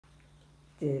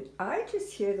Did I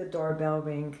just hear the doorbell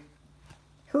ring?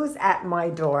 Who's at my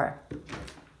door?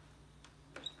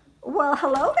 Well,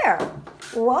 hello there.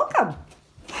 Welcome.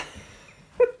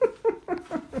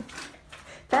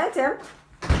 Phantom.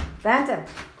 Phantom.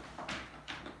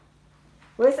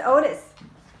 Where's Otis?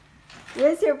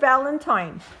 Where's your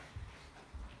Valentine?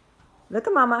 Look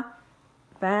at Mama.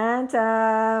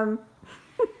 Phantom.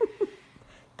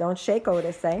 Don't shake,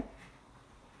 Otis, eh?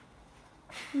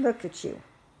 Look at you.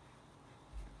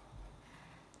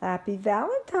 Happy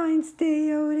Valentine's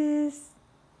Day, Otis.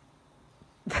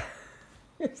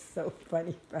 You're so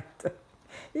funny, Phantom.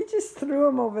 You just threw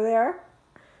him over there.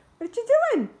 What you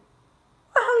doing?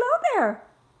 Well, hello there.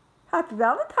 Happy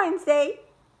Valentine's Day.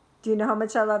 Do you know how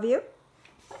much I love you?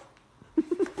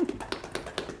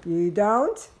 You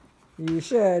don't? You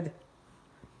should.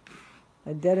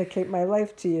 I dedicate my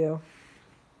life to you.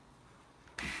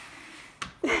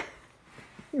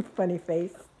 You funny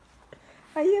face.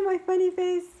 Are you my funny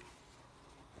face?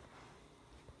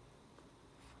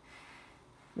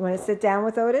 You want to sit down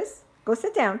with Otis? Go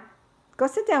sit down. Go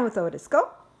sit down with Otis. Go.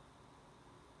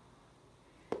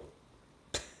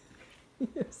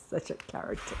 You're such a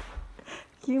character.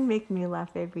 You make me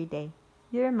laugh every day.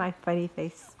 You're my funny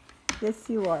face. Yes,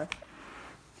 you are.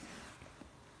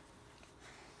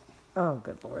 Oh,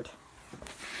 good Lord.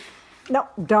 No,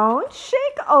 don't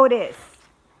shake Otis.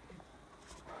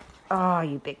 Oh,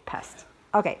 you big pest.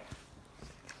 Okay.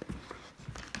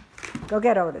 Go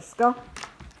get Otis. Go.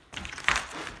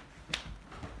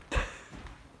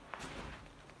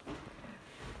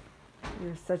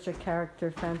 You're such a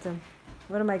character, Phantom.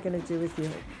 What am I going to do with you?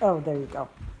 Oh, there you go.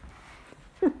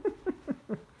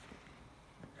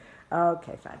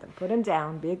 Okay, Phantom. Put him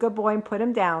down. Be a good boy and put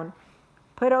him down.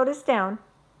 Put Otis down.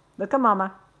 Look at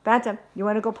Mama. Phantom, you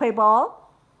want to go play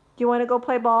ball? Do you want to go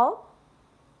play ball?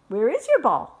 Where is your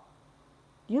ball?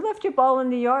 You left your ball in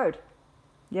the yard.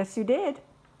 Yes, you did.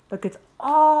 Look, it's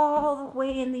all the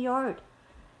way in the yard.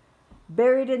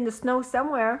 Buried in the snow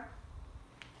somewhere.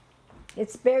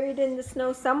 It's buried in the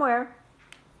snow somewhere.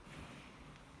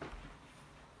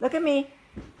 Look at me,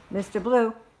 Mr.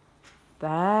 Blue.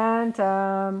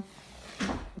 Phantom.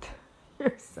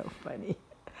 You're so funny.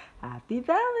 Happy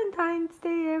Valentine's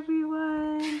Day,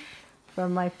 everyone.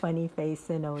 From my funny face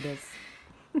and Otis.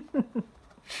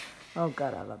 Oh,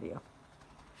 God, I love you.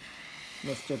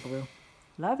 Mr. Blue.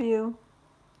 Love you.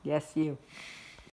 Yes, you.